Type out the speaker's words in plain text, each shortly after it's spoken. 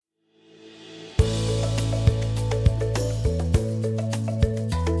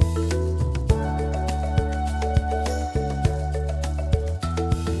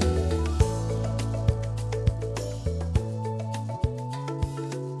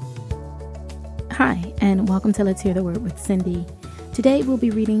Hi, and welcome to Let's Hear the Word with Cindy. Today we'll be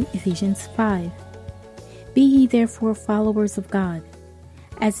reading Ephesians 5. Be ye therefore followers of God,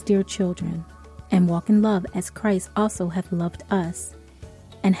 as dear children, and walk in love as Christ also hath loved us,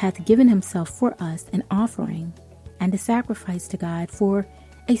 and hath given himself for us an offering and a sacrifice to God for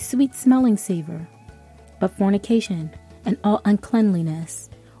a sweet-smelling savor. But fornication and all uncleanliness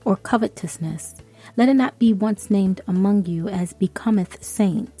or covetousness, let it not be once named among you as becometh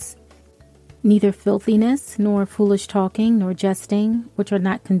saints. Neither filthiness, nor foolish talking, nor jesting, which are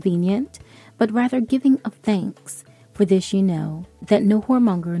not convenient, but rather giving of thanks. For this ye know, that no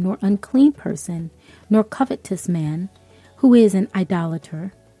whoremonger, nor unclean person, nor covetous man, who is an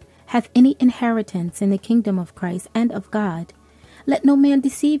idolater, hath any inheritance in the kingdom of Christ and of God. Let no man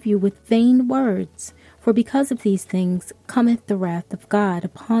deceive you with vain words, for because of these things cometh the wrath of God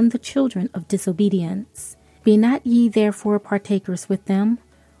upon the children of disobedience. Be not ye therefore partakers with them,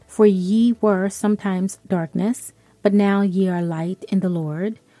 for ye were sometimes darkness, but now ye are light in the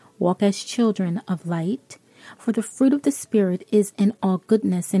Lord. Walk as children of light. For the fruit of the Spirit is in all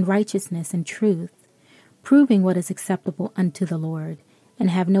goodness and righteousness and truth, proving what is acceptable unto the Lord. And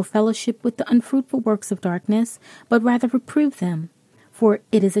have no fellowship with the unfruitful works of darkness, but rather reprove them. For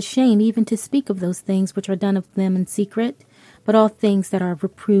it is a shame even to speak of those things which are done of them in secret. But all things that are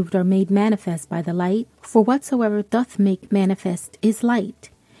reproved are made manifest by the light. For whatsoever doth make manifest is light.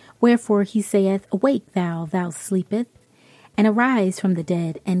 Wherefore he saith, Awake thou sleepeth, and arise from the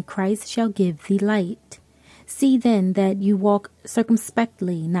dead, and Christ shall give thee light. See then that you walk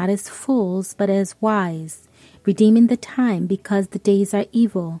circumspectly, not as fools, but as wise, redeeming the time, because the days are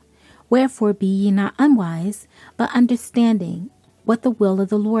evil. Wherefore be ye not unwise, but understanding what the will of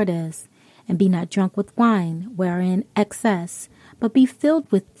the Lord is. And be not drunk with wine, wherein excess, but be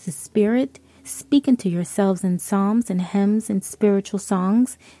filled with the Spirit, speaking to yourselves in psalms and hymns and spiritual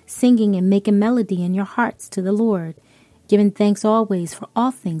songs, singing and making melody in your hearts to the Lord, giving thanks always for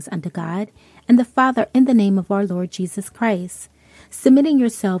all things unto God and the Father in the name of our Lord Jesus Christ, submitting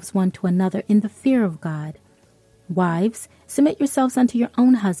yourselves one to another in the fear of God. Wives, submit yourselves unto your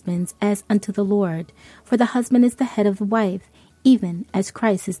own husbands as unto the Lord, for the husband is the head of the wife, even as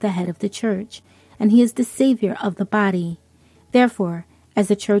Christ is the head of the church, and he is the Savior of the body. Therefore, as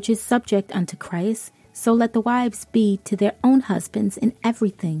the church is subject unto Christ, so let the wives be to their own husbands in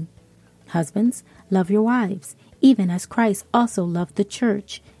everything. Husbands, love your wives, even as Christ also loved the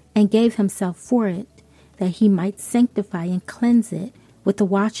church, and gave himself for it, that he might sanctify and cleanse it with the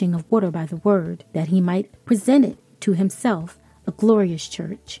washing of water by the word, that he might present it to himself a glorious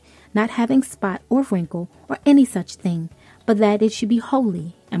church, not having spot or wrinkle or any such thing, but that it should be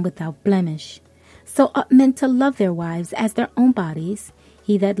holy and without blemish. So ought men to love their wives as their own bodies.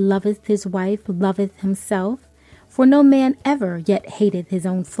 He that loveth his wife loveth himself. For no man ever yet hated his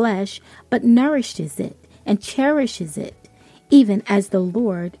own flesh, but nourishes it and cherishes it, even as the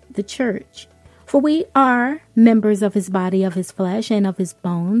Lord the church. For we are members of his body, of his flesh, and of his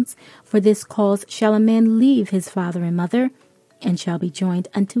bones. For this cause shall a man leave his father and mother, and shall be joined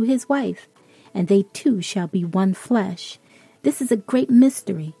unto his wife, and they two shall be one flesh. This is a great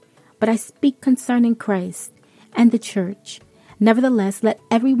mystery, but I speak concerning Christ and the church. Nevertheless, let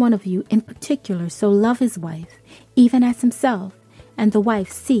every one of you in particular so love his wife, even as himself, and the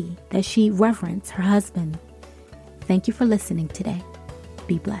wife see that she reverence her husband. Thank you for listening today.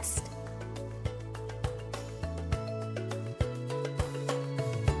 Be blessed.